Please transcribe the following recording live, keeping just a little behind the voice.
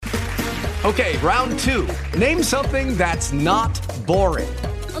Okay, round two. Name something that's not boring.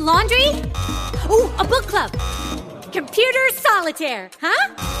 A laundry? Ooh, a book club. Computer solitaire,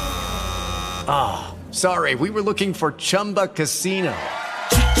 huh? Ah, oh, sorry, we were looking for Chumba Casino.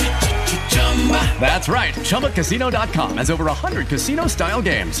 That's right, ChumbaCasino.com has over 100 casino-style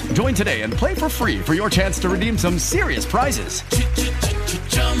games. Join today and play for free for your chance to redeem some serious prizes.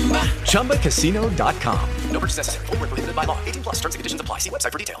 ChumbaCasino.com. No purchase necessary. Void where prohibited by law. 18 plus. Terms and conditions apply. See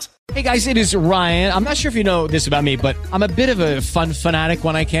website for details. Hey guys, it is Ryan. I'm not sure if you know this about me, but I'm a bit of a fun fanatic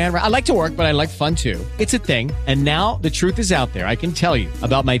when I can. I like to work, but I like fun too. It's a thing. And now the truth is out there. I can tell you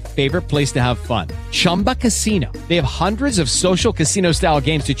about my favorite place to have fun. Chumba Casino. They have hundreds of social casino style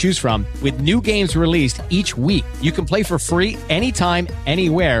games to choose from with new games released each week. You can play for free anytime,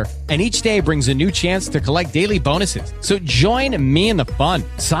 anywhere. And each day brings a new chance to collect daily bonuses. So join me in the fun.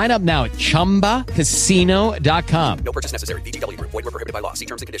 Sign up now at ChumbaCasino.com. No purchase necessary. VGW. Void where prohibited by law. See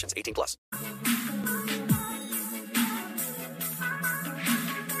terms and conditions. 18 plus.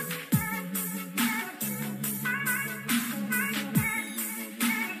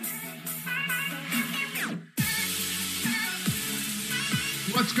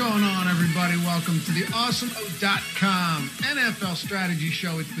 What's going on, everybody? Welcome to the awesemo.com NFL strategy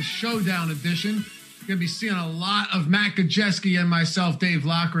show. It's the Showdown edition. You're going to be seeing a lot of Matt Gajeski and myself, Dave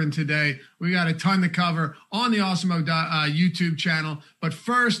Loughran, today. We got a ton to cover on the Awesemo YouTube channel. But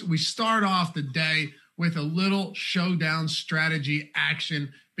first, we start off the day with a little Showdown strategy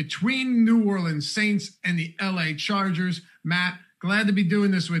action between New Orleans Saints and the LA Chargers. Matt, glad to be doing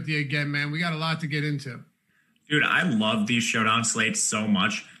this with you again, man. We got a lot to get into. Dude, I love these Showdown slates so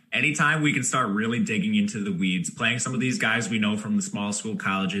much. Anytime we can start really digging into the weeds, playing some of these guys we know from the small school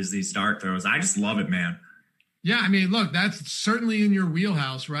colleges, these dart throws, I just love it, man. Yeah, I mean, look, that's certainly in your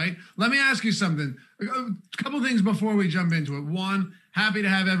wheelhouse, right? Let me ask you something. A couple things before we jump into it. One, happy to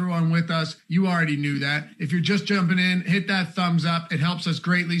have everyone with us. You already knew that. If you're just jumping in, hit that thumbs up. It helps us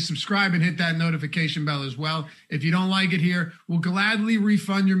greatly. Subscribe and hit that notification bell as well. If you don't like it here, we'll gladly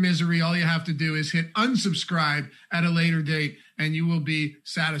refund your misery. All you have to do is hit unsubscribe at a later date, and you will be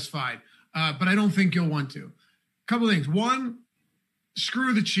satisfied. But I don't think you'll want to. Couple things. One,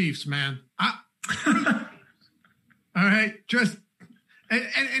 screw the Chiefs, man. All right, just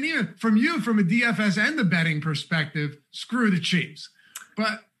and even from you, from a DFS and the betting perspective, screw the Chiefs.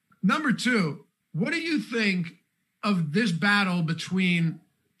 But number two, what do you think of this battle between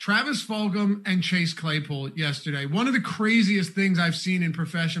Travis Fulgham and Chase Claypool yesterday? One of the craziest things I've seen in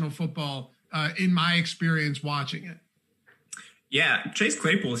professional football in my experience watching it. Yeah, Chase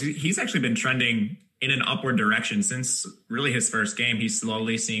Claypool, he's actually been trending in an upward direction since really his first game. He's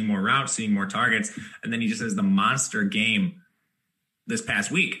slowly seeing more routes, seeing more targets, and then he just has the monster game this past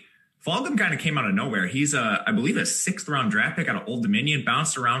week. Fulgham kind of came out of nowhere. He's, I believe, a 6th-round draft pick out of Old Dominion,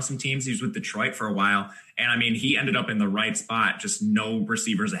 bounced around some teams. He was with Detroit for a while, and, I mean, he ended up in the right spot, just no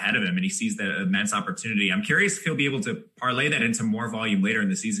receivers ahead of him, and he sees the immense opportunity. I'm curious if he'll be able to parlay that into more volume later in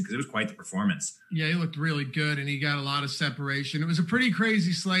the season because it was quite the performance. Yeah, he looked really good, and he got a lot of separation. It was a pretty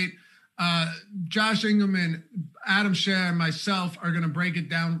crazy slate. Josh Ingham and Adam Scher and myself are going to break it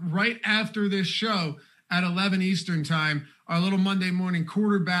down right after this show at 11 Eastern time, our little Monday morning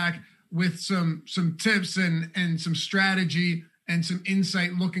quarterback with some tips and some strategy and some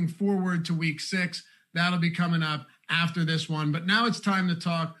insight looking forward to week 6. That'll be coming up after this one. But now it's time to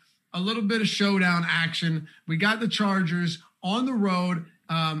talk a little bit of Showdown action. We got the Chargers on the road,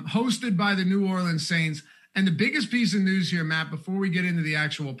 hosted by the New Orleans Saints. And the biggest piece of news here, Matt, before we get into the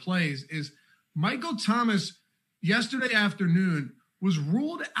actual plays, is Michael Thomas yesterday afternoon was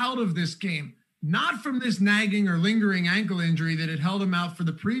ruled out of this game, not from this nagging or lingering ankle injury that had held him out for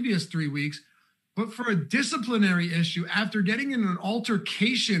the previous 3 weeks, but for a disciplinary issue after getting in an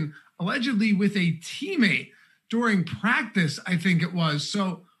altercation allegedly with a teammate during practice, I think it was.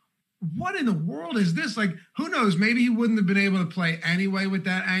 So what in the world is this? Like, who knows? Maybe he wouldn't have been able to play anyway with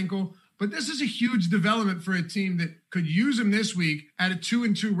that ankle. But this is a huge development for a team that could use him this week at a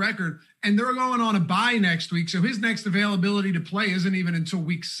 2-2 record, and they're going on a bye next week. So his next availability to play isn't even until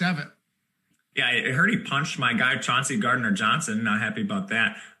week 7. Yeah, I heard he punched my guy, Chauncey Gardner-Johnson. Not happy about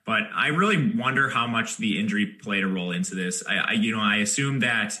that. But I really wonder how much the injury played a role into this. I assume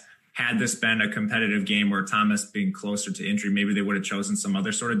that had this been a competitive game where Thomas being closer to injury, maybe they would have chosen some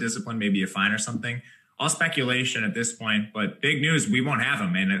other sort of discipline, maybe a fine or something. All speculation at this point, but big news, we won't have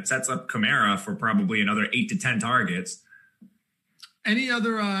him, and it sets up Kamara for probably another 8 to 10 targets. Any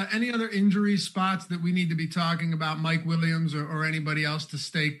other injury spots that we need to be talking about, Mike Williams or anybody else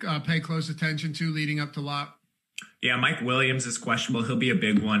to pay close attention to leading up to lock? Yeah, Mike Williams is questionable. He'll be a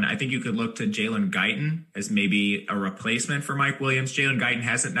big one. I think you could look to Jalen Guyton as maybe a replacement for Mike Williams. Jalen Guyton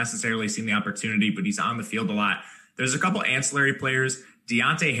hasn't necessarily seen the opportunity, but he's on the field a lot. There's a couple ancillary players.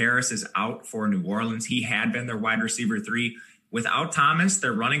 Deontay Harris is out for New Orleans. He had been their wide receiver 3. Without Thomas,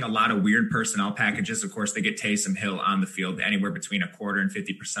 they're running a lot of weird personnel packages. Of course, they get Taysom Hill on the field anywhere between a quarter and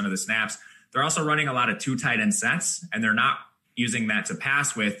 50% of the snaps. They're also running a lot of 2 tight end sets, and they're not using that to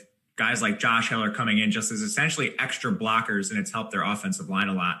pass with. Guys like Josh Heller coming in just as essentially extra blockers, and it's helped their offensive line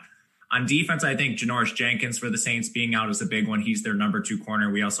a lot. On defense, I think Janoris Jenkins for the Saints being out is a big one. He's their number 2 corner.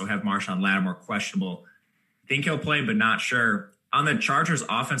 We also have Marshawn Lattimore questionable. Think he'll play, but not sure. On the Chargers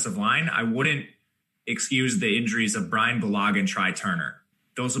offensive line, I wouldn't excuse the injuries of Brian Bulaga and Try Turner.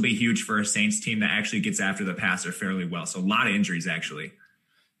 Those will be huge for a Saints team that actually gets after the passer fairly well. So a lot of injuries, actually.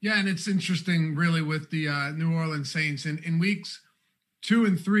 Yeah, and it's interesting, really, with the New Orleans Saints. In weeks 2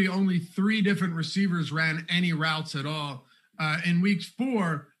 and 3, only 3 different receivers ran any routes at all. In weeks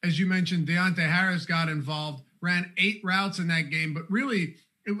 4, as you mentioned, Deontay Harris got involved, ran 8 routes in that game, but really,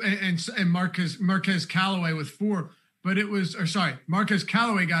 and Marquez Callaway with 4, but it was, Marquez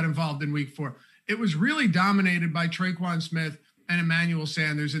Callaway got involved in week 4. It was really dominated by Traquan Smith and Emmanuel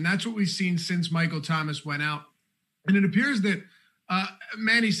Sanders, and that's what we've seen since Michael Thomas went out. And it appears that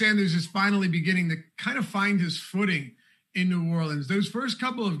Manny Sanders is finally beginning to kind of find his footing in New Orleans. Those first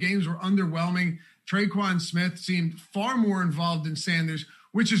couple of games were underwhelming. Traquan Smith seemed far more involved than Sanders,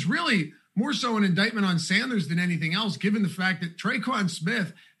 which is really more so an indictment on Sanders than anything else, given the fact that Traquan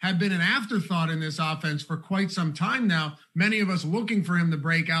Smith had been an afterthought in this offense for quite some time now. Many of us looking for him to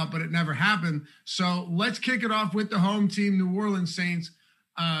break out, but it never happened. So let's kick it off with the home team, New Orleans Saints,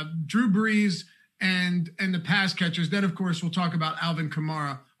 Drew Brees, and the pass catchers. Then, of course, we'll talk about Alvin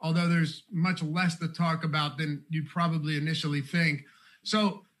Kamara, although there's much less to talk about than you'd probably initially think.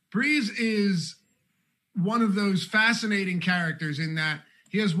 So Brees is one of those fascinating characters in that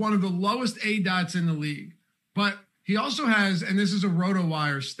he has one of the lowest ADOTs in the league, but he also has, and this is a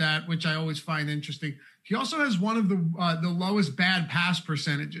RotoWire stat, which I always find interesting, he also has one of the lowest bad pass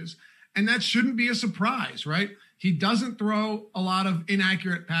percentages. And that shouldn't be a surprise, right? He doesn't throw a lot of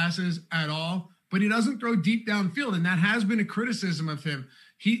inaccurate passes at all, but he doesn't throw deep downfield. And that has been a criticism of him.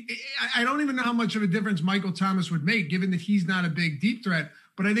 I don't even know how much of a difference Michael Thomas would make, given that he's not a big deep threat.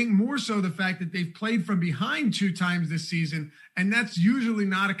 But I think more so the fact that they've played from behind 2 times this season, and that's usually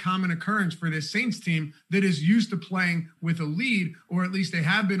not a common occurrence for this Saints team that is used to playing with a lead, or at least they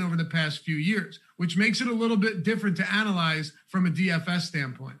have been over the past few years, which makes it a little bit different to analyze from a DFS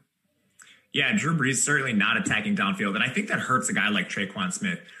standpoint. Yeah, Drew Brees certainly not attacking downfield, and I think that hurts a guy like Traquan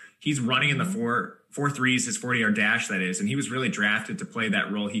Smith. He's running in the 4.3s, his 40-yard dash, that is, and he was really drafted to play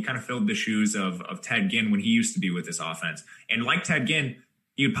that role. He kind of filled the shoes of Ted Ginn when he used to be with this offense. And like Ted Ginn,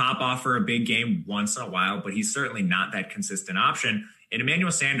 he'd pop off for a big game once in a while, but he's certainly not that consistent option. And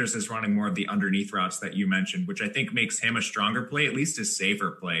Emmanuel Sanders is running more of the underneath routes that you mentioned, which I think makes him a stronger play, at least a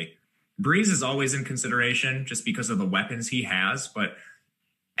safer play. Brees is always in consideration just because of the weapons he has, but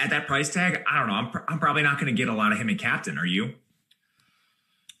at that price tag, I don't know. I'm probably not going to get a lot of him in captain. Are you?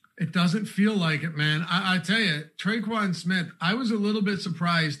 It doesn't feel like it, man. I tell you, Traquan Smith, I was a little bit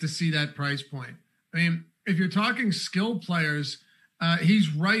surprised to see that price point. I mean, if you're talking skill players,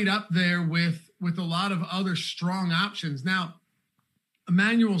 he's right up there with a lot of other strong options. Now,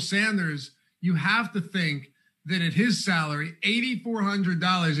 Emmanuel Sanders, you have to think that at his salary,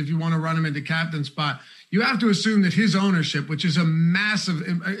 $8,400, if you want to run him into captain spot, you have to assume that his ownership, which is a massive,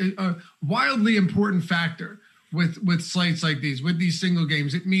 a wildly important factor with slates like these, with these single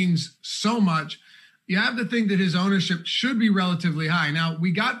games, it means so much. You have to think that his ownership should be relatively high. Now,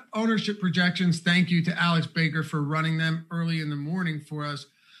 we got ownership projections. Thank you to Alex Baker for running them early in the morning for us.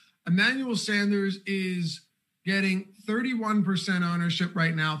 Emmanuel Sanders is getting 31% ownership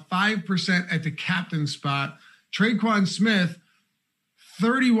right now, 5% at the captain spot. Traquan Smith,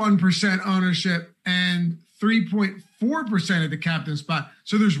 31% ownership and 3.4% at the captain spot.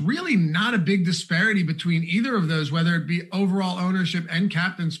 So there's really not a big disparity between either of those, whether it be overall ownership and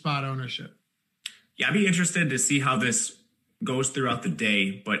captain spot ownership. Yeah, I'd be interested to see how this goes throughout the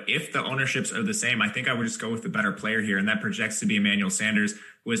day. But if the ownerships are the same, I think I would just go with the better player here. And that projects to be Emmanuel Sanders,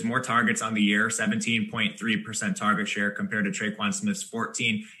 who has more targets on the year, 17.3% target share compared to Traquan Smith's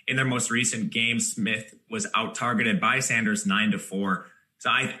 14. In their most recent game, Smith was out-targeted by Sanders 9-4. So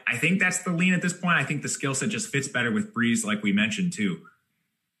I think that's the lean at this point. I think the skill set just fits better with Brees, like we mentioned, too.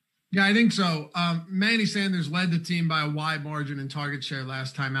 Yeah, I think so. Manny Sanders led the team by a wide margin in target share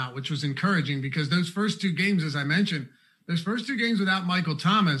last time out, which was encouraging because those first 2 games, as I mentioned, those first 2 games without Michael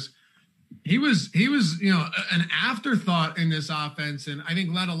Thomas, He was, an afterthought in this offense, and I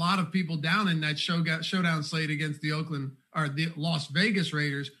think let a lot of people down in that showdown slate against the Las Vegas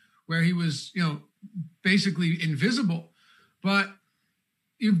Raiders, where he was, basically invisible. But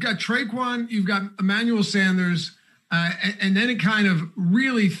you've got Traquan, you've got Emmanuel Sanders, and then it kind of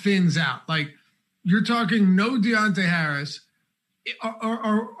really thins out. Like, you're talking no Deontay Harris.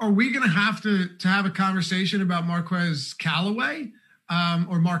 Are we going to have a conversation about Marquez Callaway?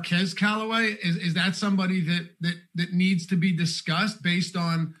 Or Marquez Callaway? Is that somebody that needs to be discussed based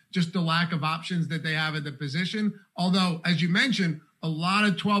on just the lack of options that they have at the position? Although, as you mentioned, a lot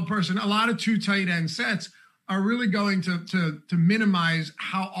of 12 person, a lot of 2 tight end sets are really going to minimize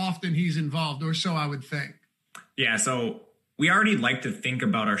how often he's involved, or so I would think. Yeah, so we already like to think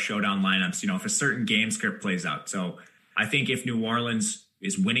about our showdown lineups, if a certain game script plays out. So I think if New Orleans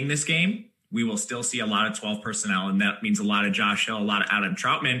is winning this game, we will still see a lot of 12 personnel, and that means a lot of Josh Hill, a lot of Adam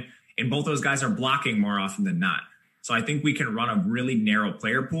Troutman, and both those guys are blocking more often than not. So I think we can run a really narrow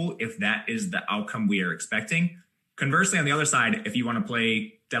player pool if that is the outcome we are expecting. Conversely, on the other side, if you want to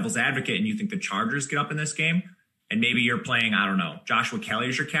play devil's advocate and you think the Chargers get up in this game, and maybe you're playing, I don't know, Joshua Kelly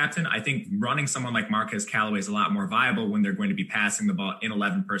as your captain, I think running someone like Marquez Callaway is a lot more viable when they're going to be passing the ball in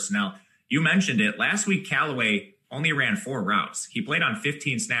 11 personnel. You mentioned it. Last week, Callaway only ran 4 routes. He played on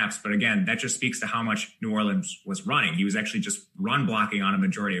 15 snaps, but again, that just speaks to how much New Orleans was running. He was actually just run blocking on a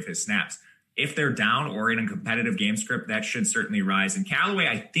majority of his snaps. If they're down or in a competitive game script, that should certainly rise. And Callaway,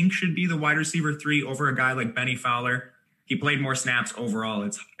 I think, should be the wide receiver 3 over a guy like Benny Fowler. He played more snaps overall.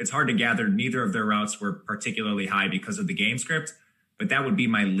 It's hard to gather. Neither of their routes were particularly high because of the game script, but that would be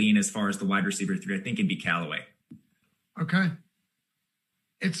my lean as far as the wide receiver 3. I think it'd be Callaway. Okay.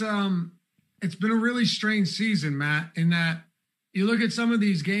 It's been a really strange season, Matt, in that you look at some of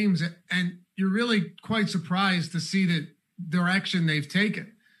these games and you're really quite surprised to see the direction they've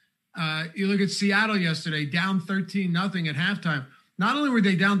taken. You look at Seattle yesterday, down 13-0 at halftime. Not only were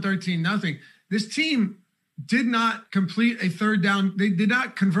they down 13-0, this team did not complete a third down. They did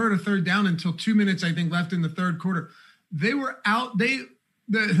not convert a third down until 2 minutes, I think, left in the third quarter. They were out.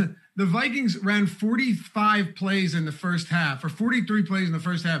 The Vikings ran 45 plays in the first half, or 43 plays in the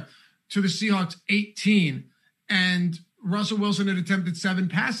first half, to the Seahawks 18. And Russell Wilson had attempted 7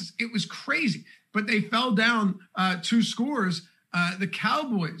 passes. It was crazy. But they fell down 2 scores. The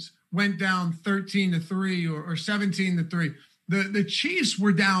Cowboys went down 13-3 or 17-3. The Chiefs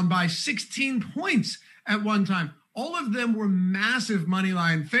were down by 16 points at one time. All of them were massive money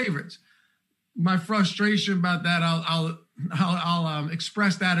line favorites. My frustration about that, I'll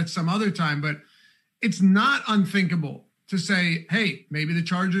express that at some other time, but it's not unthinkable to say, hey, maybe the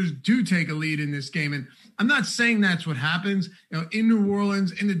Chargers do take a lead in this game. And I'm not saying that's what happens. In New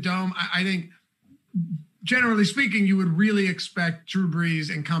Orleans, in the Dome, I think, generally speaking, you would really expect Drew Brees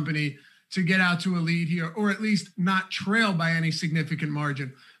and company to get out to a lead here, or at least not trail by any significant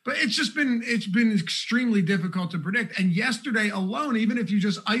margin. But it's been extremely difficult to predict. And yesterday alone, even if you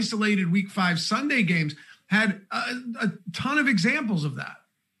just isolated Week 5 Sunday games, had a ton of examples of that.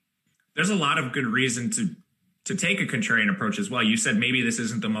 There's a lot of good reason to take a contrarian approach as well. You said maybe this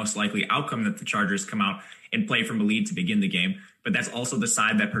isn't the most likely outcome that the Chargers come out and play from a lead to begin the game, but that's also the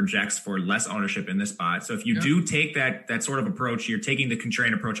side that projects for less ownership in this spot. So if you do take that sort of approach, you're taking the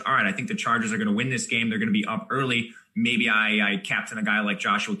contrarian approach. All right, I think the Chargers are going to win this game. They're going to be up early. Maybe I captain a guy like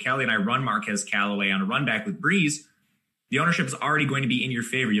Joshua Kelly and I run Marquez Callaway on a run back with Brees. The ownership is already going to be in your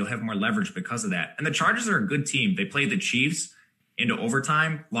favor. You'll have more leverage because of that. And the Chargers are a good team. They played the Chiefs into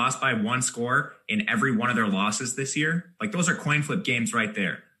overtime, lost by 1 score in every one of their losses this year. Like, those are coin flip games right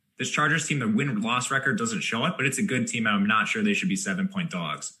there. This Chargers team, the win-loss record doesn't show it, but it's a good team, and I'm not sure they should be 7-point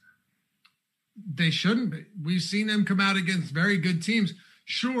dogs. They shouldn't be. We've seen them come out against very good teams.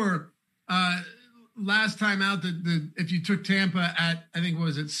 Sure, last time out, if you took Tampa at, I think, what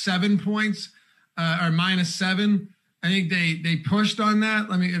was it, 7 points or -7, I think they pushed on that.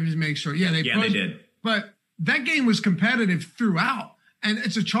 Let me just make sure. Yeah, they did. But that game was competitive throughout. And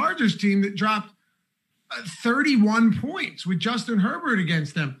it's a Chargers team that dropped 31 points with Justin Herbert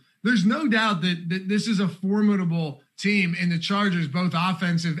against them. There's no doubt that this is a formidable team in the Chargers, both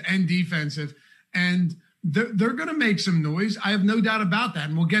offensive and defensive. And they're going to make some noise. I have no doubt about that.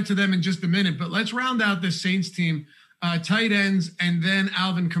 And we'll get to them in just a minute. But let's round out the Saints team, tight ends, and then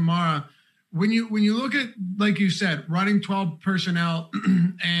Alvin Kamara. When you look at, like you said, running 12 personnel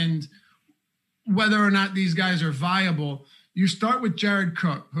and whether or not these guys are viable, you start with Jared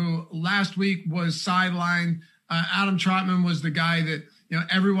Cook, who last week was sidelined. Adam Troutman was the guy that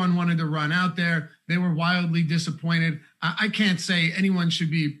everyone wanted to run out there. They were wildly disappointed. I can't say anyone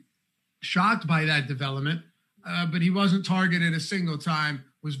should be shocked by that development, but he wasn't targeted a single time.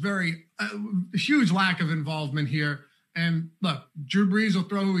 was very huge lack of involvement here. And look, Drew Brees will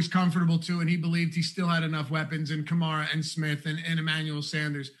throw who he's comfortable to, and he believed he still had enough weapons in Kamara and Smith and Emmanuel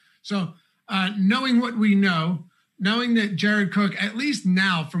Sanders. So knowing what we know, knowing that Jared Cook, at least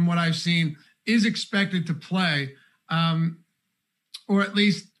now from what I've seen, is expected to play, or at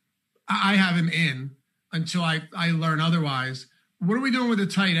least I have him in until I learn otherwise. What are we doing with the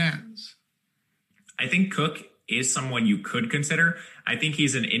tight ends? I think Cook is someone you could consider. I think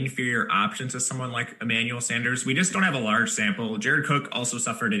he's an inferior option to someone like Emmanuel Sanders. We just don't have a large sample. Jared Cook also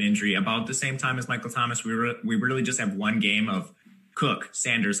suffered an injury about the same time as Michael Thomas. We really just have one game of Cook,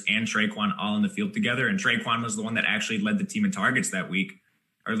 Sanders, and Traquan all in the field together. And Traquan was the one that actually led the team in targets that week,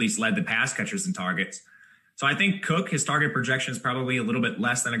 or at least led the pass catchers in targets. So I think Cook, his target projection is probably a little bit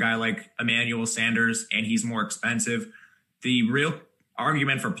less than a guy like Emmanuel Sanders, and he's more expensive. The real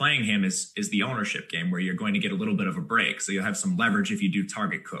argument for playing him is the ownership game, where you're going to get a little bit of a break. So you'll have some leverage if you do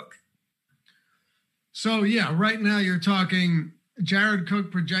target Cook. So yeah, right now you're talking Jared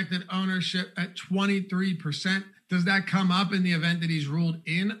Cook projected ownership at 23%. Does that come up in the event that he's ruled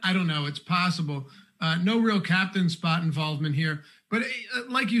in? I don't know. It's possible. No real captain spot involvement here. But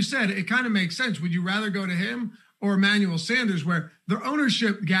like you said, it kind of makes sense. Would you rather go to him or Emmanuel Sanders, where their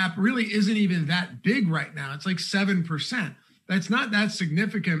ownership gap really isn't even that big right now? It's like 7%. That's not that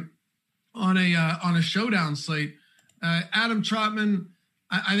significant on a showdown slate. Adam Trautman,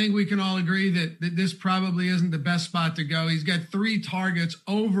 I think we can all agree that this probably isn't the best spot to go. He's got 3 targets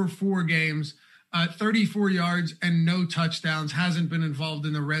over 4 games, 34 yards and no touchdowns. Hasn't been involved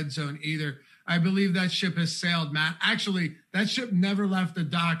in the red zone either. I believe that ship has sailed, Matt. Actually, that ship never left the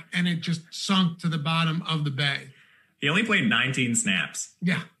dock, and it just sunk to the bottom of the bay. He only played 19 snaps.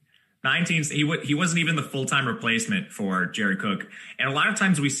 Yeah. 19. He wasn't even the full-time replacement for Jared Cook. And a lot of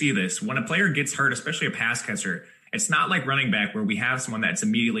times we see this. When a player gets hurt, especially a pass catcher, it's not like running back where we have someone that's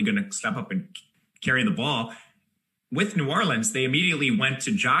immediately going to step up and carry the ball. With New Orleans, they immediately went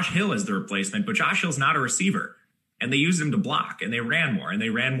to Josh Hill as the replacement, but Josh Hill's not a receiver. And they used him to block, and they ran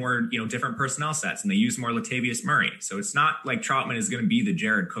more, different personnel sets, and they used more Latavius Murray. So it's not like Trautman is going to be the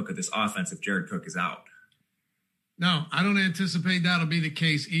Jared Cook of this offense if Jared Cook is out. No, I don't anticipate that'll be the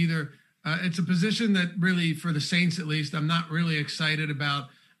case either. It's a position that really, for the Saints at least, I'm not really excited about.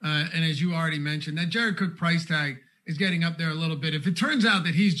 And as you already mentioned, that Jared Cook price tag is getting up there a little bit. If it turns out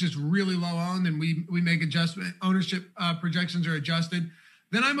that he's just really low owned and we make adjustment, ownership projections are adjusted,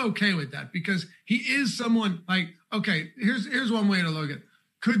 then I'm okay with that, because he is someone like, okay, here's one way to look at it.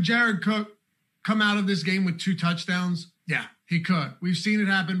 Could Jared Cook come out of this game with 2 touchdowns? Yeah, he could. We've seen it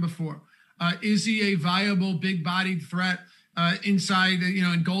happen before. Is he a viable, big-bodied threat inside,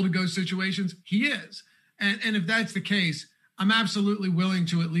 in goal-to-go situations? He is. And if that's the case, I'm absolutely willing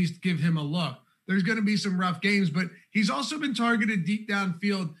to at least give him a look. There's going to be some rough games, but he's also been targeted deep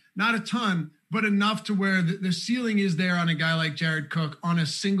downfield, not a ton, but enough to where the ceiling is there on a guy like Jared Cook on a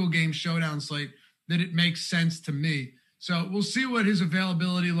single-game showdown slate that it makes sense to me. So we'll see what his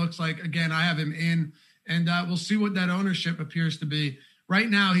availability looks like. Again, I have him in, and we'll see what that ownership appears to be. Right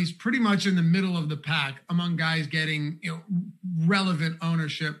now, he's pretty much in the middle of the pack among guys getting relevant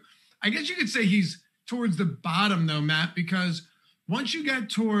ownership. I guess you could say he's towards the bottom, though, Matt, because once you get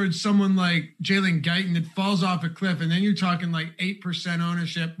towards someone like Jalen Guyton, it falls off a cliff, and then you're talking like 8%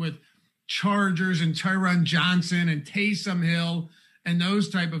 ownership with Chargers and Tyron Johnson and Taysom Hill and those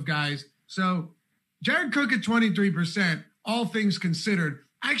type of guys. So Jared Cook at 23%, all things considered,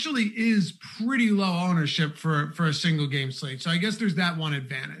 actually is pretty low ownership for a single game slate. So I guess there's that one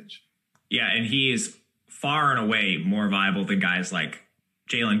advantage. Yeah, and he is far and away more viable than guys like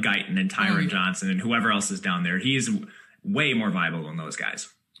Jalen Guyton and Tyron Johnson and whoever else is down there. He is way more viable than those guys.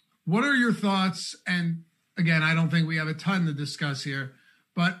 What are your thoughts? And again, I don't think we have a ton to discuss here,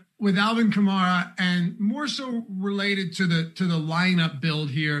 but with Alvin Kamara, and more so related to the lineup build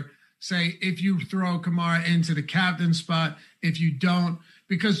here, say if you throw Kamara into the captain spot, if you don't,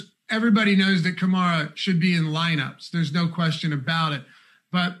 because everybody knows that Kamara should be in lineups. There's no question about it.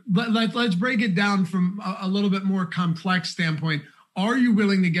 But let's break it down from a little bit more complex standpoint. Are you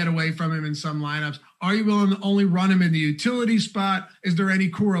willing to get away from him in some lineups? Are you willing to only run him in the utility spot? Is there any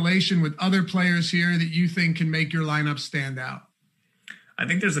correlation with other players here that you think can make your lineup stand out? I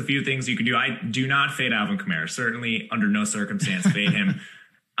think there's a few things you can do. I do not fade Alvin Kamara. Certainly under no circumstance fade him.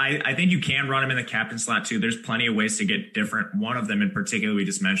 I think you can run him in the captain slot too. There's plenty of ways to get different. One of them in particular we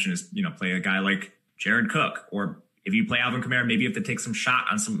just mentioned is, play a guy like Jared Cook, or if you play Alvin Kamara, maybe you have to take some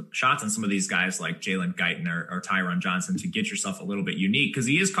shots on some of these guys like Jalen Guyton or Tyron Johnson to get yourself a little bit unique, because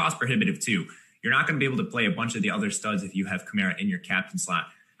he is cost prohibitive too. You're not going to be able to play a bunch of the other studs if you have Kamara in your captain slot.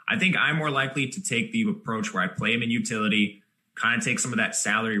 I think I'm more likely to take the approach where I play him in utility, kind of take some of that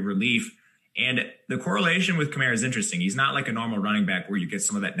salary relief. And the correlation with Kamara is interesting. He's not like a normal running back where you get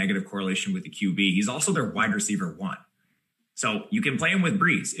some of that negative correlation with the QB. He's also their wide receiver 1. So you can play him with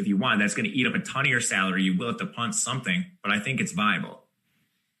Breeze if you want. That's going to eat up a ton of your salary. You will have to punt something, but I think it's viable.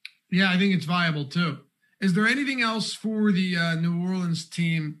 Yeah, I think it's viable too. Is there anything else for the New Orleans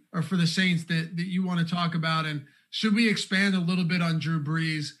team or for the Saints that you want to talk about? And should we expand a little bit on Drew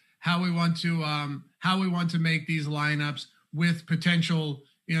Brees, how we want to make these lineups with potential,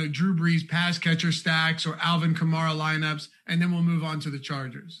 Drew Brees pass catcher stacks or Alvin Kamara lineups, and then we'll move on to the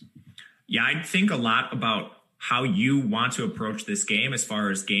Chargers. Yeah, I think a lot about how you want to approach this game as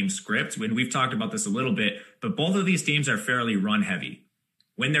far as game script. When we've talked about this a little bit, but both of these teams are fairly run heavy.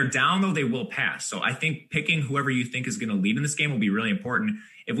 When they're down, though, they will pass. So I think picking whoever you think is going to lead in this game will be really important.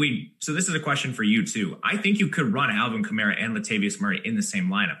 So this is a question for you too. I think you could run Alvin Kamara and Latavius Murray in the same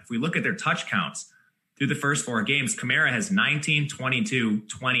lineup. If we look at their touch counts through the first 4 games, Kamara has 19, 22,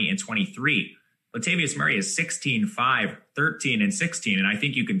 20, and 23. Latavius Murray is 16, 5, 13, and 16. And I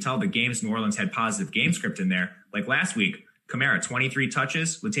think you can tell the games New Orleans had positive game script in there. Like last week, Kamara, 23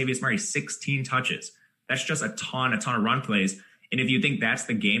 touches, Latavius Murray, 16 touches. That's just a ton of run plays. And if you think that's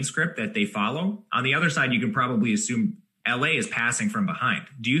the game script that they follow, on the other side, you can probably assume LA is passing from behind.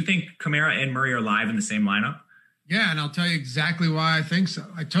 Do you think Kamara and Murray are live in the same lineup? Yeah, and I'll tell you exactly why I think so.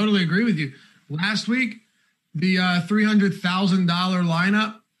 I totally agree with you. Last week, the $300,000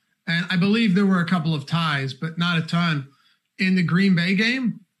 lineup, and I believe there were a couple of ties, but not a ton, in the Green Bay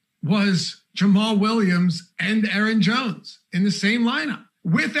game was Jamal Williams and Aaron Jones in the same lineup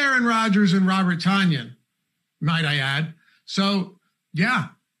with Aaron Rodgers and Robert Tonyan, might I add. So, yeah,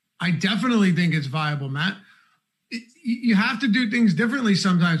 I definitely think it's viable, Matt. You have to do things differently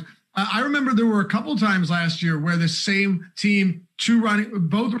sometimes. I remember there were a couple times last year where the same team,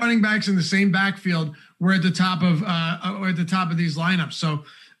 both running backs in the same backfield were at the top of these lineups. So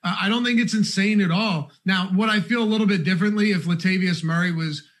I don't think it's insane at all. Now, would I feel a little bit differently if Latavius Murray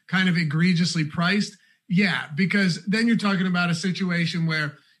was kind of egregiously priced? Yeah, because then you're talking about a situation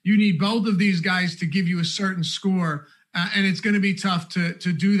where you need both of these guys to give you a certain score. And it's going to be tough to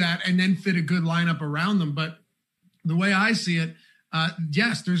do that and then fit a good lineup around them. But the way I see it,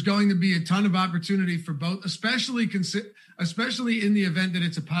 yes, there's going to be a ton of opportunity for both, especially in the event that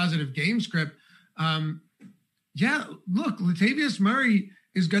it's a positive game script. Yeah, look, Latavius Murray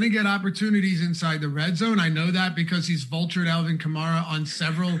is going to get opportunities inside the red zone. I know that because he's vultured Alvin Kamara on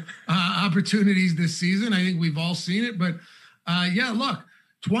several opportunities this season. I think we've all seen it. But yeah, look.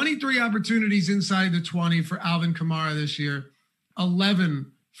 23 opportunities inside the 20 for Alvin Kamara this year,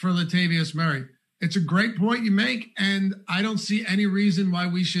 11 for Latavius Murray. It's a great point you make, and I don't see any reason why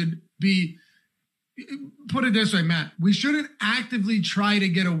we should be, put it this way, Matt, we shouldn't actively try to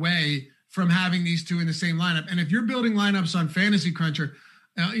get away from having these two in the same lineup. And if you're building lineups on Fantasy Cruncher,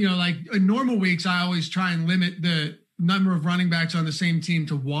 like in normal weeks, I always try and limit the number of running backs on the same team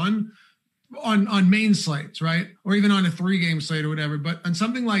to 1. On main slates, right? Or even on a 3-game slate or whatever. But on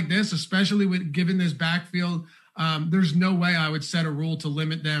something like this, especially given this backfield, there's no way I would set a rule to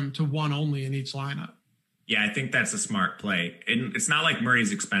limit them to 1 only in each lineup. Yeah, I think that's a smart play. And it's not like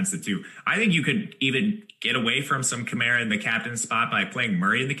Murray's expensive too. I think you could even get away from some Kamara in the captain spot by playing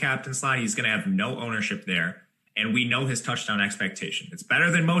Murray in the captain slot. He's going to have no ownership there. And we know his touchdown expectation. It's better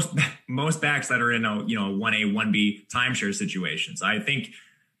than most backs that are in a 1A, 1B timeshare situations. I think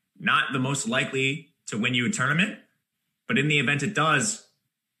not the most likely to win you a tournament, but in the event it does,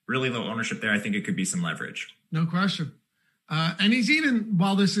 really low ownership there. I think it could be some leverage. No question. And he's even,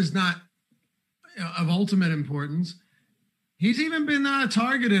 while this is not of ultimate importance, he's even been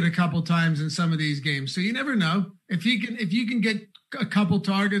targeted a couple times in some of these games. So you never know if you can get a couple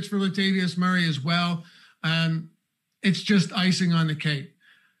targets for Latavius Murray as well. It's just icing on the cake.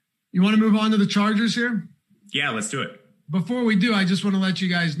 You want to move on to the Chargers here? Yeah, let's do it. Before we do, I just want to let you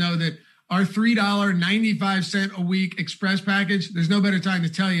guys know that our $3.95 a week express package, there's no better time to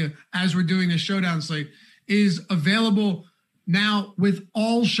tell you as we're doing this Showdown slate, is available now with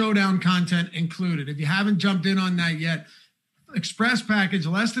all Showdown content included. If you haven't jumped in on that yet, express package,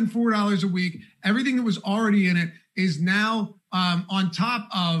 less than $4 a week. Everything that was already in it is now on top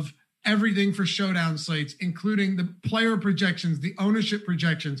of everything for Showdown slates, including the player projections, the ownership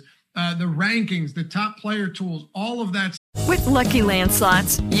projections, the rankings, the top player tools, all of that. With Lucky Land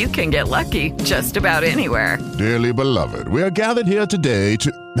Slots, you can get lucky just about anywhere. Dearly beloved, we are gathered here today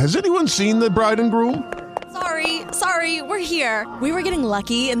to... Has anyone seen the bride and groom? Sorry, we're here. We were getting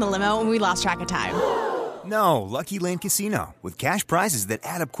lucky in the limo and we lost track of time. No, Lucky Land Casino, with cash prizes that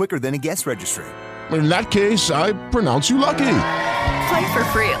add up quicker than a guest registry. In that case, I pronounce you lucky. Play for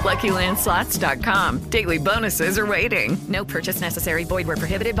free at LuckyLandSlots.com. Daily bonuses are waiting. No purchase necessary. Void where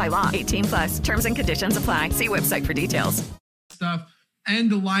prohibited by law. 18 plus. Terms and conditions apply. See website for details. Stuff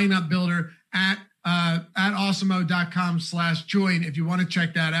and the lineup builder at awesemo.com/join if you want to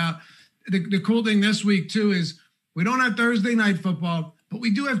check that out. The cool thing this week too is we don't have Thursday night football, but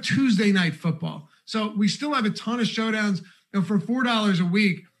we do have Tuesday night football. So we still have a ton of showdowns. For $4 a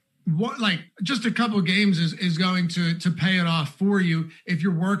week. Like just a couple of games is going to pay it off for you. If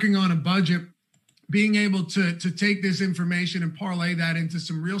you're working on a budget, being able to take this information and parlay that into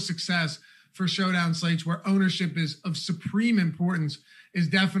some real success for showdown slates where ownership is of supreme importance is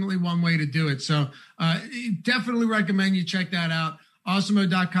definitely one way to do it. So definitely recommend you check that out.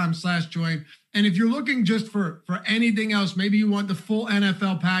 Awesemo.com/join. And if you're looking just for anything else, maybe you want the full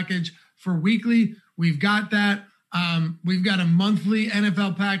NFL package for weekly, we've got that. We've got a monthly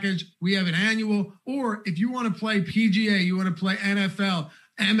NFL package. We have an annual, or if you want to play PGA, you want to play NFL,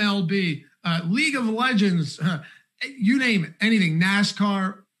 MLB, League of Legends, you name it, anything,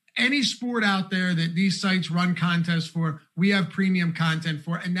 NASCAR, any sport out there that these sites run contests for, we have premium content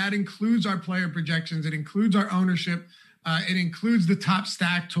for, and that includes our player projections. It includes our ownership. It includes the top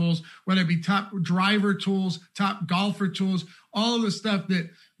stack tools, whether it be top driver tools, top golfer tools, all of the stuff that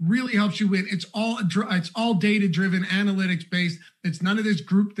really helps you win. It's all data driven, analytics based. It's none of this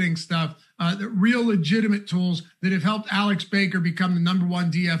groupthink stuff. The real legitimate tools that have helped Alex Baker become the #1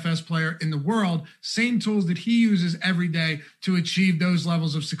 DFS player in the world. Same tools that he uses every day to achieve those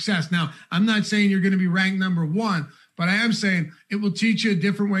levels of success. Now, I'm not saying you're going to be ranked #1, but I am saying it will teach you a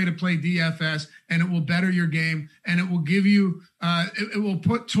different way to play DFS, and it will better your game, and it will give you, it will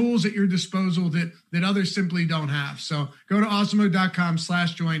put tools at your disposal that others simply don't have. So go to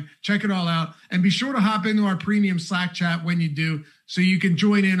awesemo.com/join, check it all out, and be sure to hop into our premium Slack chat when you do, so you can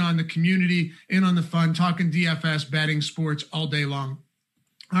join in on the community, in on the fun, talking DFS, betting, sports all day long.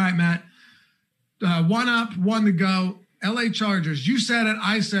 All right, Matt, one up, one to go. LA Chargers, you said it,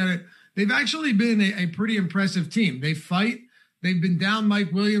 I said it. They've actually been a pretty impressive team. They fight. They've been down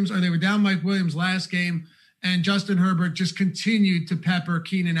Mike Williams, or they were down Mike Williams last game, and Justin Herbert just continued to pepper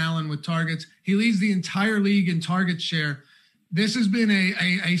Keenan Allen with targets. He leads the entire league in target share. This has been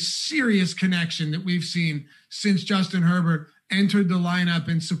a serious connection that we've seen since Justin Herbert entered the lineup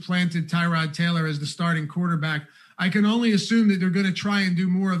and supplanted Tyrod Taylor as the starting quarterback. I can only assume that they're going to try and do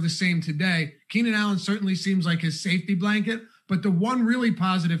more of the same today. Keenan Allen certainly seems like his safety blanket. But the one really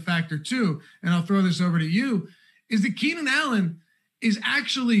positive factor too, and I'll throw this over to you, is that Keenan Allen is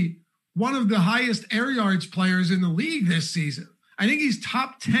actually one of the highest air yards players in the league this season. I think he's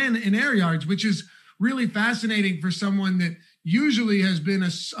top 10 in air yards, which is really fascinating for someone that usually has been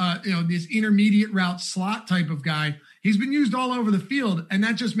this intermediate route slot type of guy. He's been used all over the field, and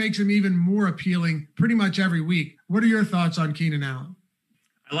that just makes him even more appealing pretty much every week. What are your thoughts on Keenan Allen?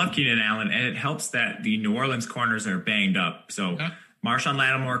 I love Keenan Allen, and it helps that the New Orleans corners are banged up. So Marshawn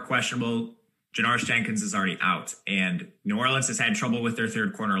Lattimore, questionable. Janoris Jenkins is already out. And New Orleans has had trouble with their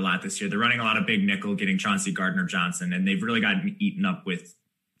third corner a lot this year. They're running a lot of big nickel, getting Chauncey Gardner-Johnson, and they've really gotten eaten up with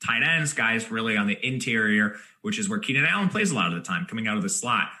tight ends, guys really on the interior, which is where Keenan Allen plays a lot of the time, coming out of the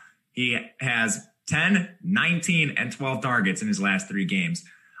slot. He has 10, 19, and 12 targets in his last 3 games.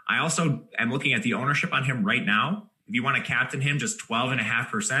 I also am looking at the ownership on him right now. If you want to captain him, just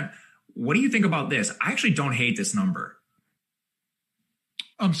 12.5%. What do you think about this? I actually don't hate this number.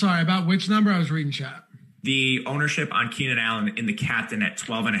 I'm sorry, about which number? I was reading chat. The ownership on Keenan Allen in the captain at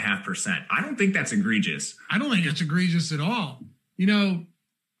 12.5%. I don't think that's egregious. I don't think it's egregious at all. You know,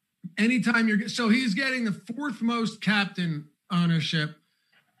 anytime so he's getting the 4th most captain ownership,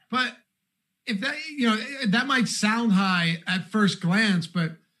 but if that, that might sound high at first glance,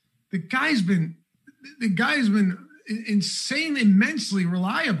 but the guy's been immensely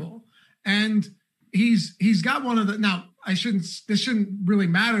reliable, and he's got one of the, now this shouldn't really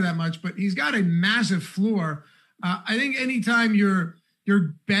matter that much, but he's got a massive floor. I think anytime you're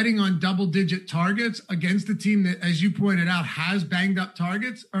betting on double-digit targets against a team that, as you pointed out, has banged up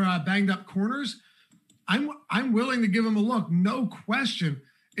targets or banged up corners, I'm willing to give him a look. No question.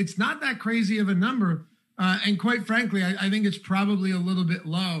 It's not that crazy of a number. And quite frankly, I think it's probably a little bit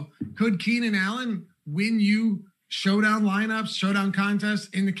low. Could Keenan Allen win you showdown lineups, showdown contests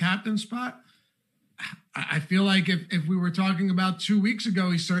in the captain spot? I feel like if we were talking about 2 weeks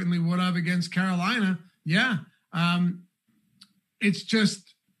ago, he certainly would have against Carolina. Yeah. It's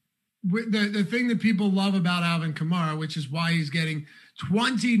just the thing that people love about Alvin Kamara, which is why he's getting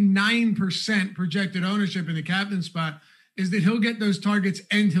 29% projected ownership in the captain spot, is that he'll get those targets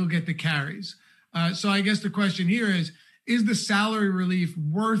and he'll get the carries. So I guess the question here is the salary relief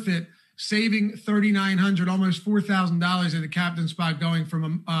worth it saving $3,900, almost $4,000 at the captain spot, going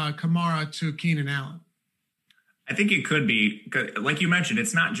from Kamara to Keenan Allen? I think it could be, like you mentioned,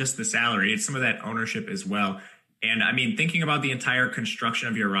 it's not just the salary, it's some of that ownership as well. And I mean, thinking about the entire construction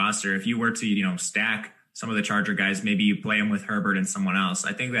of your roster, if you were to, stack some of the Charger guys, maybe you play them with Herbert and someone else,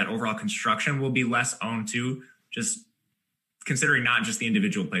 I think that overall construction will be less owned too, just considering not just the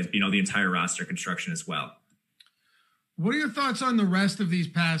individual plays, but, the entire roster construction as well. What are your thoughts on the rest of these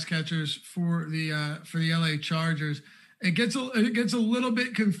pass catchers for the LA Chargers? It gets a little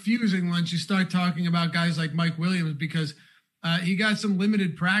bit confusing once you start talking about guys like Mike Williams, because he got some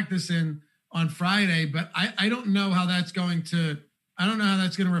limited practice in on Friday, but I don't know how that's going to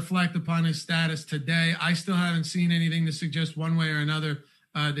reflect upon his status today. I still haven't seen anything to suggest one way or another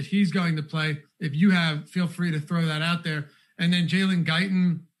that he's going to play. If you have, feel free to throw that out there. And then Jalen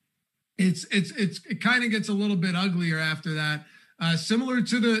Guyton, it kind of gets a little bit uglier after that. Similar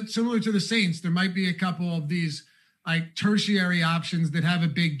to the Saints, there might be a couple of these like tertiary options that have a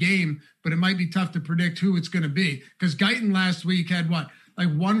big game, but it might be tough to predict who it's going to be, because Guyton last week had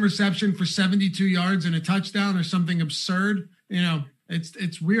one reception for 72 yards and a touchdown or something absurd.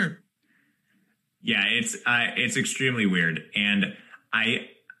 It's weird. Yeah, it's extremely weird. And I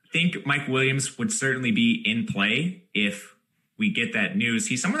think Mike Williams would certainly be in play if we get that news.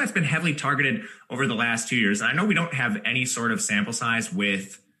 He's someone that's been heavily targeted over the last 2 years. And I know we don't have any sort of sample size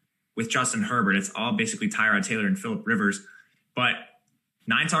with Justin Herbert. It's all basically Tyrod Taylor and Phillip Rivers. But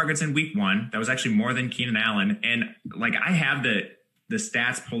 9 targets in week 1. That was actually more than Keenan Allen. And I have the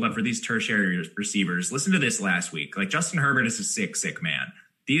stats pulled up for these tertiary receivers. Listen to this last week. Justin Herbert is a sick man.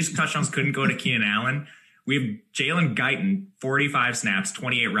 These touchdowns couldn't go to Keenan Allen. We have Jalen Guyton, 45 snaps,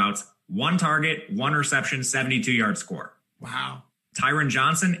 28 routes, 1 target, 1 reception, 72-yard score. Wow. Tyron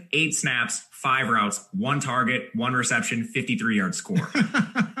Johnson, 8 snaps, 5 routes, 1 target, 1 reception, 53-yard score.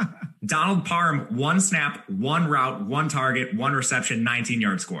 Donald Parham, 1 snap, 1 route, 1 target, 1 reception,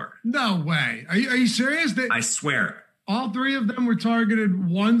 19-yard score. No way. Are you serious? I swear. All 3 of them were targeted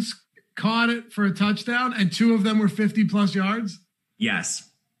once, caught it for a touchdown, and 2 of them were 50-plus yards? Yes.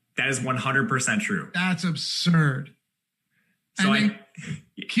 That is 100% true. That's absurd. So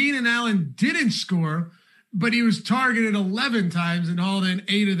Keenan Allen didn't score, but he was targeted 11 times and hauled in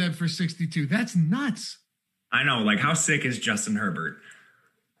 8 of them for 62. That's nuts. I know. How sick is Justin Herbert?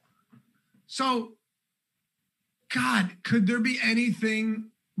 So, God, could there be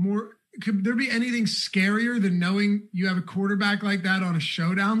anything scarier than knowing you have a quarterback like that on a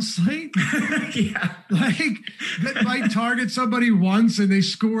showdown slate? Yeah. That might target somebody once and they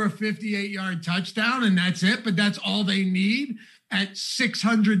score a 58-yard touchdown and that's it, but that's all they need at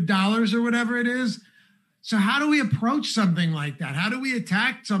 $600 or whatever it is. So how do we approach something like that? How do we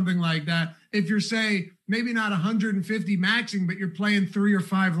attack something like that if you're, say, maybe not 150 maxing, but you're playing 3 or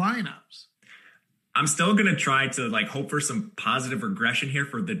 5 lineups? I'm still going to try to hope for some positive regression here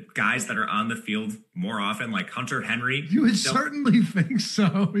for the guys that are on the field more often, like Hunter Henry. You would certainly think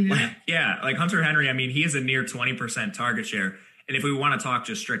so. Yeah. Yeah. Hunter Henry. I mean, he is a near 20% target share. And if we want to talk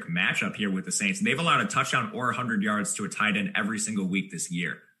just strict matchup here with the Saints, they've allowed a touchdown or 100 yards to a tight end every single week this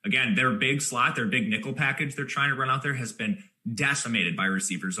year. Again, their big slot, their big nickel package they're trying to run out there has been decimated by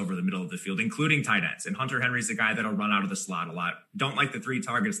receivers over the middle of the field, including tight ends. And Hunter Henry's the guy that'll run out of the slot a lot. Don't like the 3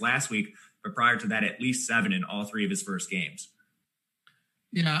 targets last week, but prior to that, at least 7 in all 3 of his first games.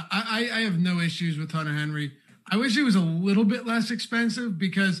 Yeah, I have no issues with Hunter Henry. I wish he was a little bit less expensive,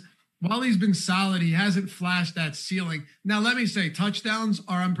 because while he's been solid, he hasn't flashed that ceiling. Now, let me say, touchdowns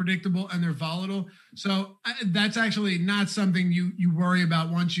are unpredictable and they're volatile. So that's actually not something you worry about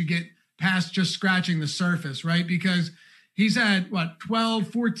once you get past just scratching the surface, right? Because he's had, 12,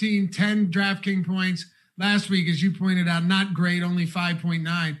 14, 10 DraftKings points. Last week, as you pointed out, not great, only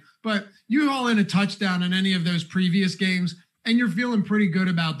 5.9. But you haul in a touchdown in any of those previous games, and you're feeling pretty good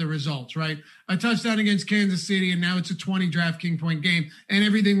about the results, right? A touchdown against Kansas City, and now it's a 20 DraftKings point game, and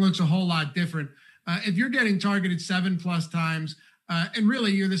everything looks a whole lot different. If you're getting targeted 7+ times, and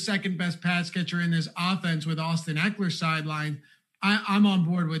really you're the second best pass catcher in this offense with Austin Eckler sidelined, I'm on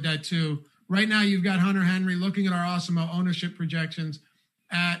board with that too. Right now, you've got Hunter Henry, looking at our Awesemo ownership projections,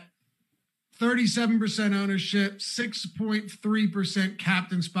 at 37% ownership, 6.3%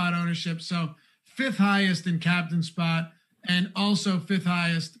 captain spot ownership. So 5th highest in captain spot and also 5th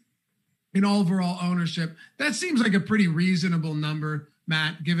highest in overall ownership. That seems like a pretty reasonable number,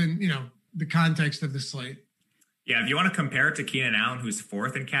 Matt, given, the context of the slate. Yeah, if you want to compare it to Keenan Allen, who's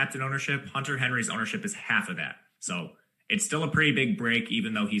 4th in captain ownership, Hunter Henry's ownership is half of that. So it's still a pretty big break,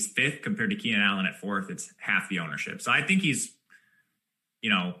 even though he's 5th compared to Keenan Allen at 4th. It's half the ownership. So I think he's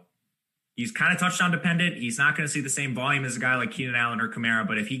He's kind of touchdown dependent. He's not going to see the same volume as a guy like Keenan Allen or Kamara,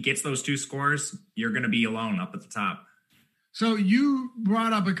 but if he gets those 2 scores, you're going to be alone up at the top. So you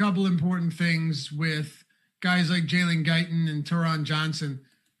brought up a couple important things with guys like Jalen Guyton and Teron Johnson.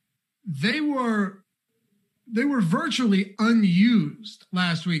 They were virtually unused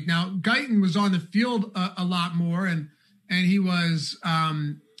last week. Now Guyton was on the field a lot more, and he was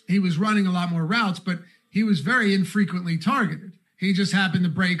running a lot more routes, but he was very infrequently targeted. He just happened to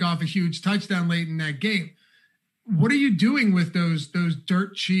break off a huge touchdown late in that game. What are you doing with those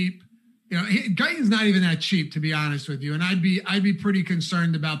dirt cheap? Guyton's not even that cheap, to be honest with you. And I'd be pretty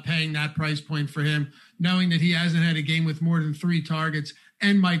concerned about paying that price point for him, knowing that he hasn't had a game with more than 3 targets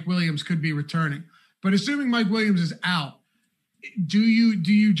and Mike Williams could be returning. But assuming Mike Williams is out, do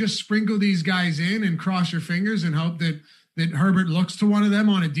you just sprinkle these guys in and cross your fingers and hope that Herbert looks to one of them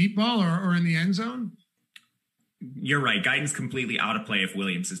on a deep ball or in the end zone? You're right. Guyton's completely out of play if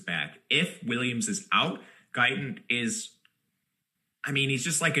Williams is back. If Williams is out, Guyton is, he's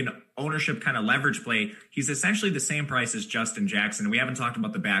just like an ownership kind of leverage play. He's essentially the same price as Justin Jackson. We haven't talked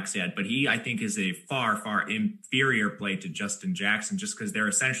about the backs yet, but he, I think, is a far, far inferior play to Justin Jackson just because they're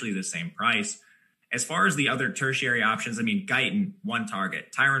essentially the same price. As far as the other tertiary options, Guyton, 1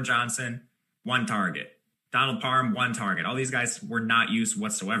 target. Tyron Johnson, 1 target. Donald Parham, 1 target. All these guys were not used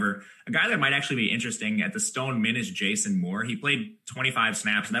whatsoever. A guy that might actually be interesting at the Stone Min is Jason Moore. He played 25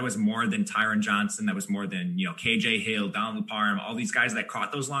 snaps. That was more than Tyron Johnson. That was more than, KJ Hill, Donald Parham, all these guys that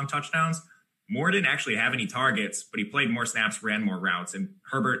caught those long touchdowns. Moore didn't actually have any targets, but he played more snaps, ran more routes. And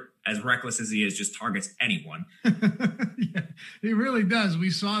Herbert, as reckless as he is, just targets anyone. Yeah, he really does. We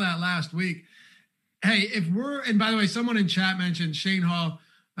saw that last week. Hey, and by the way, someone in chat mentioned Shane Hall.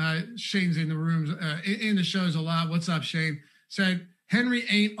 Shane's in the rooms, in the shows a lot. What's up, Shane? Said Henry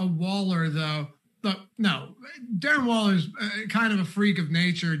ain't a Waller, though. Look, no, Darren Waller's kind of a freak of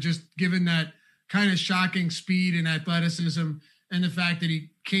nature, just given that kind of shocking speed and athleticism and the fact that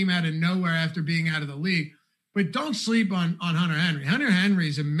he came out of nowhere after being out of the league. But don't sleep on Hunter Henry. Hunter Henry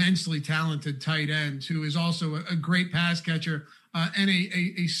is immensely talented tight end who is also a great pass catcher and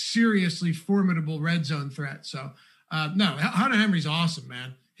a seriously formidable red zone threat. So, no, Hunter Henry's awesome,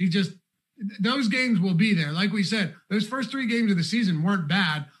 man. Those games will be there. Like we said, those first 3 games of the season weren't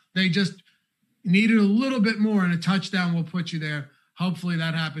bad. They just needed a little bit more, and a touchdown will put you there. Hopefully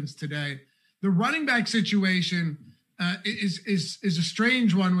that happens today. The running back situation is a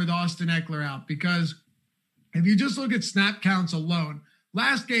strange one with Austin Eckler out, because if you just look at snap counts alone,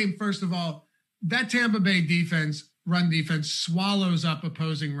 last game, first of all, that Tampa Bay run defense swallows up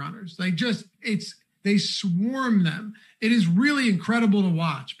opposing runners. They swarm them. It is really incredible to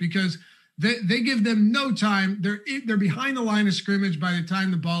watch because they give them no time. They're behind the line of scrimmage by the time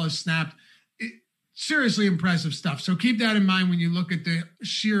the ball is snapped. Seriously impressive stuff. So keep that in mind when you look at the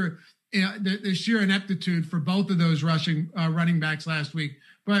sheer ineptitude for both of those running backs last week.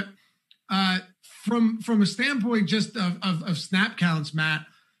 But from a standpoint just of snap counts, Matt,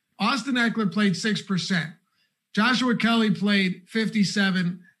 Austin Eckler played 6%. Joshua Kelly played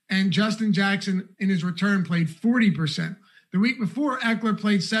 57%. And Justin Jackson in his return played 40%. The week before, Eckler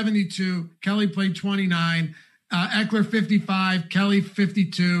played 72, Kelly played 29, Eckler 55, Kelly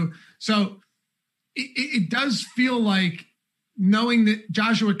 52. So it does feel like, knowing that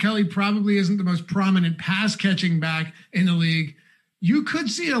Joshua Kelly probably isn't the most prominent pass catching back in the league, you could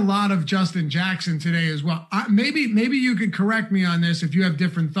see a lot of Justin Jackson today as well. Maybe you could correct me on this if you have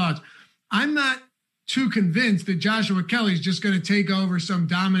different thoughts. I'm not too convinced that Joshua Kelly's just going to take over some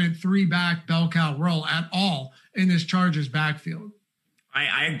dominant 3-back bell cow role at all in this Chargers backfield.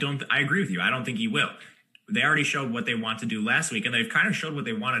 I agree with you. I don't think he will. They already showed what they want to do last week, and they've kind of showed what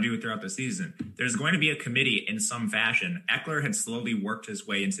they want to do throughout the season. There's going to be a committee in some fashion. Eckler had slowly worked his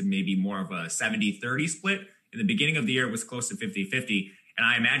way into maybe more of a 70-30 split. In the beginning of the year, it was close to 50-50, and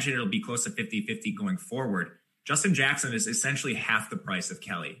I imagine it'll be close to 50-50 going forward. Justin Jackson is essentially half the price of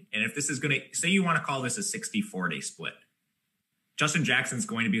Kelly. And if this is going to, say you want to call this a 60-40 split, Justin Jackson's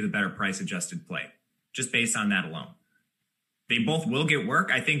going to be the better price adjusted play, just based on that alone. They both will get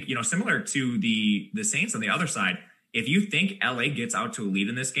work. I think, similar to the Saints on the other side, if you think LA gets out to a lead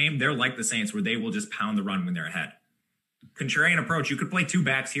in this game, they're like the Saints where they will just pound the run when they're ahead. Contrarian approach, you could play 2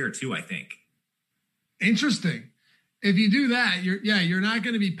 backs here too, I think. Interesting. If you do that, you're not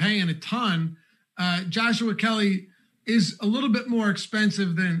going to be paying a ton. Joshua Kelly is a little bit more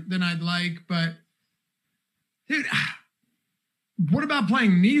expensive than I'd like, but dude, what about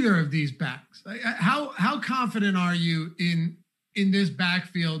playing neither of these backs? How confident are you in this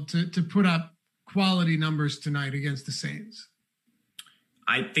backfield to put up quality numbers tonight against the Saints?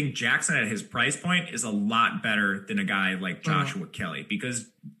 I think Jackson at his price point is a lot better than a guy like Joshua Kelly, because,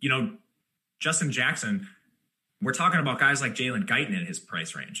 Justin Jackson, we're talking about guys like Jalen Guyton in his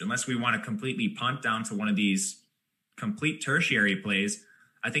price range. Unless we want to completely punt down to one of these complete tertiary plays,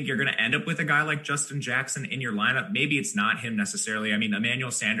 I think you're going to end up with a guy like Justin Jackson in your lineup. Maybe it's not him necessarily. I mean, Emmanuel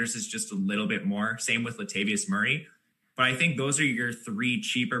Sanders is just a little bit more. Same with Latavius Murray. But I think those are your 3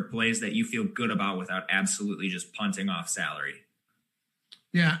 cheaper plays that you feel good about without absolutely just punting off salary.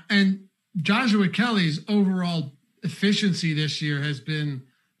 Yeah, and Joshua Kelly's overall efficiency this year has been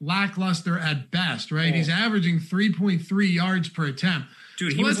lackluster at best, right? Oh. He's averaging 3.3 yards per attempt.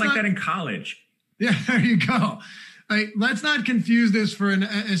 Dude, he was like that in college. Yeah, there you go. Like, let's not confuse this for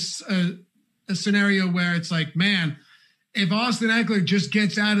a scenario where it's like, man, if Austin Eckler just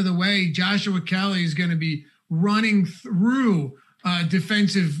gets out of the way, Joshua Kelly is going to be running through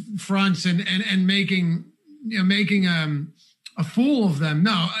defensive fronts and making a fool of them.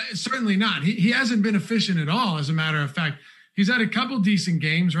 No, certainly not. He hasn't been efficient at all. As a matter of fact, he's had a couple decent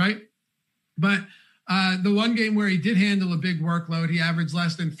games, right? But the one game where he did handle a big workload, he averaged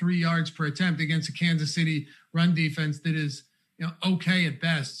less than 3 yards per attempt against a Kansas City run defense that is, okay at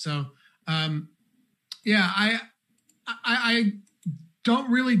best. So, I don't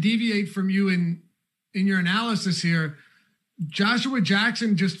really deviate from you in your analysis here. Justin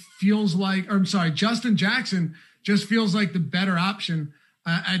Jackson just feels like the better option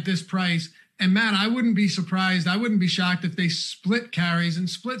at this price. And Matt, I wouldn't be surprised. I wouldn't be shocked if they split carries and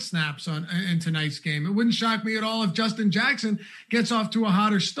split snaps in tonight's game. It wouldn't shock me at all if Justin Jackson gets off to a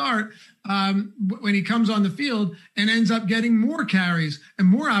hotter start when he comes on the field and ends up getting more carries and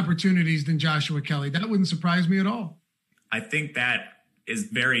more opportunities than Joshua Kelly. That wouldn't surprise me at all. I think that is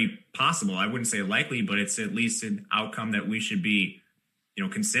very possible. I wouldn't say likely, but it's at least an outcome that we should be,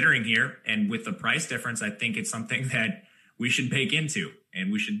 considering here. And with the price difference, I think it's something that we should bake into. And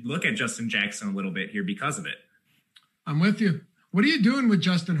we should look at Justin Jackson a little bit here because of it. I'm with you. What are you doing with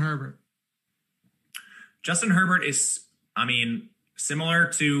Justin Herbert? Justin Herbert is, similar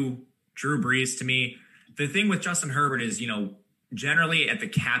to Drew Brees to me. The thing with Justin Herbert is, generally at the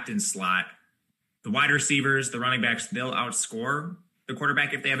captain slot, the wide receivers, the running backs, they'll outscore the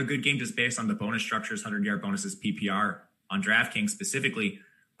quarterback if they have a good game just based on the bonus structures, 100-yard bonuses, PPR on DraftKings specifically.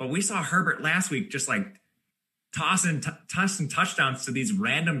 But we saw Herbert last week just like tossing touchdowns to these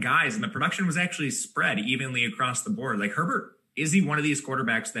random guys, and the production was actually spread evenly across the board. Like, Herbert, is he one of these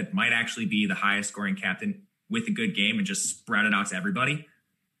quarterbacks that might actually be the highest scoring captain with a good game and just spread it out to everybody?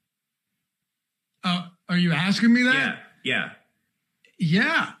 Are you asking me that? Yeah.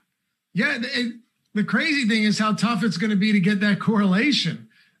 The crazy thing is how tough it's going to be to get that correlation.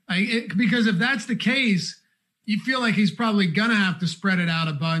 Because if that's the case, you feel like he's probably going to have to spread it out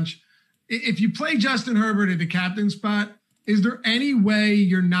a bunch. If you play Justin Herbert at the captain spot, is there any way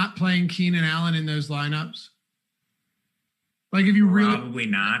you're not playing Keenan Allen in those lineups? Like, if you probably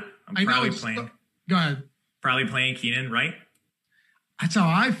not. I'm probably playing. Go ahead. Probably playing Keenan, right? That's how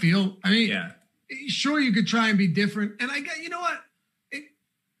I feel. Sure, you could try and be different. And you know what?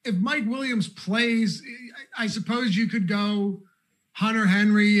 If Mike Williams plays, I suppose you could go Hunter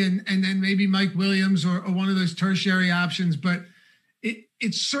Henry and then maybe Mike Williams or one of those tertiary options. But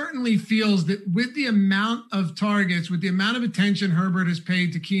it certainly feels that with the amount of targets, with the amount of attention Herbert has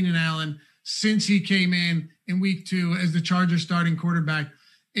paid to Keenan Allen since he came in week 2 as the Chargers starting quarterback,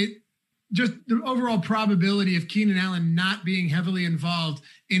 it just the overall probability of Keenan Allen not being heavily involved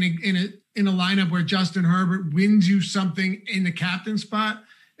in a lineup where Justin Herbert wins you something in the captain spot,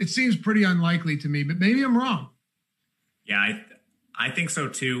 it seems pretty unlikely to me, but maybe I'm wrong. Yeah, I think so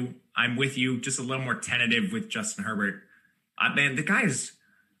too. I'm with you, just a little more tentative with Justin Herbert. Man, the guy is,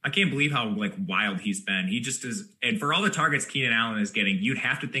 I can't believe how wild he's been. He just is. And for all the targets Keenan Allen is getting, you'd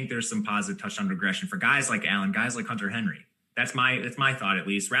have to think there's some positive touchdown regression for guys like Allen, guys like Hunter Henry. That's my thought, at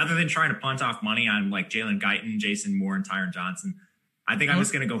least. Rather than trying to punt off money on like Jalen Guyton, Jason Moore, and Tyron Johnson, I think I'm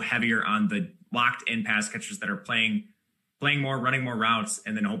just going to go heavier on the locked in pass catchers that are playing more, running more routes,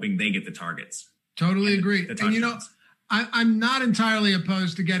 and then hoping they get the targets. Totally agree. And I'm not entirely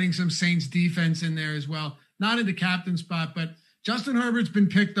opposed to getting some Saints defense in there as well. Not in the captain spot, but Justin Herbert's been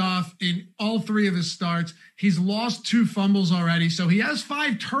picked off in all 3 of his starts. He's lost 2 fumbles already. So he has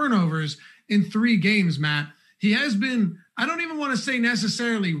 5 turnovers in 3 games, Matt. He has been, I don't even want to say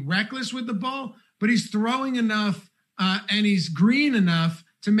necessarily reckless with the ball, but he's throwing enough and he's green enough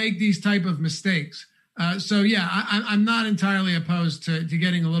to make these type of mistakes. I'm not entirely opposed to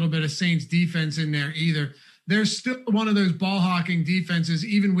getting a little bit of Saints defense in there either. They're still one of those ball hawking defenses,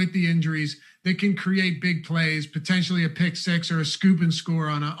 even with the injuries, that can create big plays, potentially a pick 6 or a scoop and score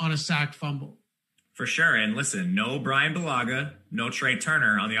on a sack fumble. For sure. And listen, no Brian Bulaga, no Trey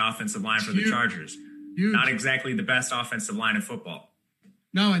Turner on the offensive line for the Chargers. Huge. Not exactly the best offensive line in football.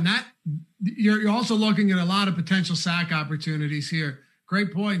 No, and that you're also looking at a lot of potential sack opportunities here.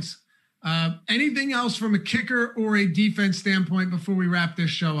 Great points. Anything else from a kicker or a defense standpoint before we wrap this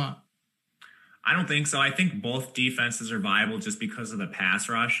show up? I don't think so. I think both defenses are viable just because of the pass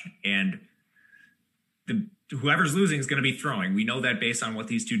rush, and whoever's losing is going to be throwing. We know that based on what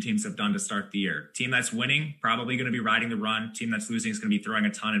these two teams have done to start the year. Team that's winning, probably going to be riding the run. Team that's losing is going to be throwing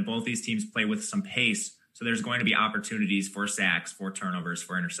a ton, and both these teams play with some pace. So there's going to be opportunities for sacks, for turnovers,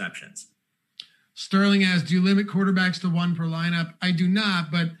 for interceptions. Sterling asks, do you limit quarterbacks to one per lineup? I do not,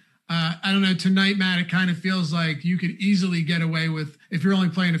 but I don't know. Tonight, Matt, it kind of feels like you could easily get away with, if you're only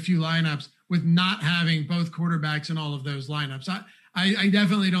playing a few lineups, with not having both quarterbacks in all of those lineups. I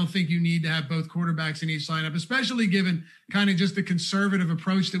definitely don't think you need to have both quarterbacks in each lineup, especially given kind of just the conservative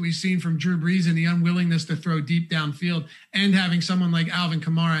approach that we've seen from Drew Brees and the unwillingness to throw deep downfield, and having someone like Alvin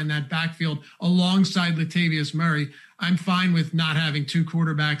Kamara in that backfield alongside Latavius Murray. I'm fine with not having two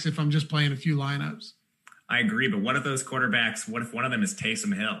quarterbacks if I'm just playing a few lineups. I agree, but what if those quarterbacks, what if one of them is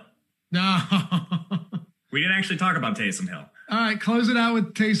Taysom Hill? No. We didn't actually talk about Taysom Hill. All right, close it out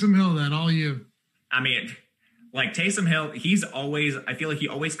with Taysom Hill then, all you. I mean, like Taysom Hill, I feel like he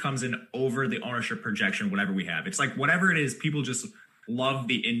always comes in over the ownership projection, whatever we have. It's like whatever it is, people just love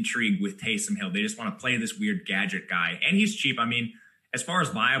the intrigue with Taysom Hill. They just want to play this weird gadget guy. And he's cheap. I mean, as far as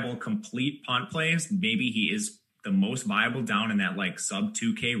viable, complete punt plays, maybe he is the most viable down in that like sub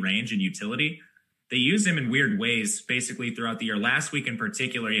 2K range in utility. They use him in weird ways basically throughout the year. Last week in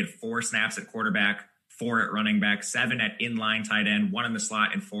particular, he had 4 snaps at quarterback, 4 at running back, 7 at inline tight end, 1 in the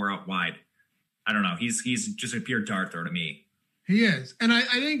slot, and 4 out wide. I don't know. He's just a pure dart throw to me. He is. And I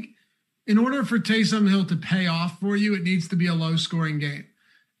think in order for Taysom Hill to pay off for you, it needs to be a low scoring game,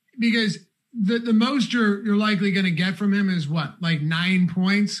 because the most you're likely going to get from him is what, like 9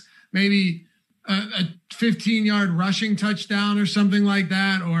 points, maybe a 15-yard rushing touchdown or something like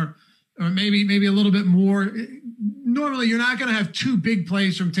that, or maybe a little bit more. Normally, you're not going to have 2 big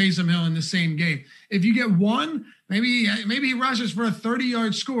plays from Taysom Hill in the same game. If you get one, maybe he rushes for a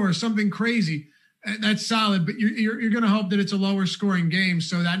 30-yard score or something crazy. That's solid, but you're going to hope that it's a lower scoring game,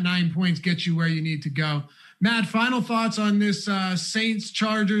 so that 9 points gets you where you need to go. Matt, final thoughts on this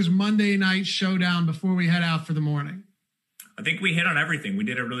Saints-Chargers Monday night showdown before we head out for the morning? I think we hit on everything. We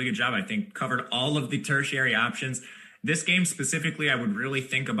did a really good job. I think covered all of the tertiary options. This game specifically, I would really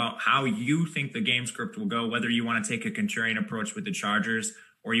think about how you think the game script will go, whether you want to take a contrarian approach with the Chargers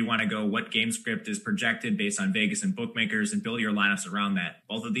or you want to go what game script is projected based on Vegas and bookmakers and build your lineups around that.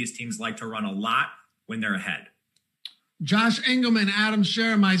 Both of these teams like to run a lot when they're ahead. Josh Engelman, Adam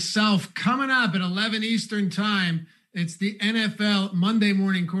Scher, myself, coming up at 11 Eastern time. It's the NFL Monday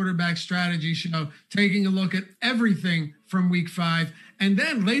Morning Quarterback Strategy Show, taking a look at everything from Week 5. And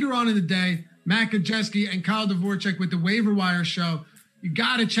then later on in the day, Matt Kajeski and Kyle Dvorchak with the Waiver Wire Show. You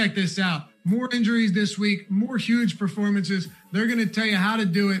got to check this out. More injuries this week, more huge performances. They're going to tell you how to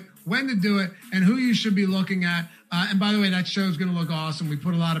do it, when to do it, and who you should be looking at. And by the way, that show is going to look awesome. We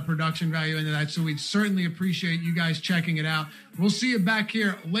put a lot of production value into that, so we'd certainly appreciate you guys checking it out. We'll see you back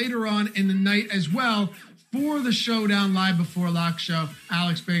here later on in the night as well for the Showdown Live Before Lock show.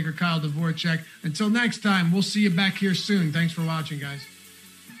 Alex Baker, Kyle Dvorchak. Until next time, we'll see you back here soon. Thanks for watching, guys.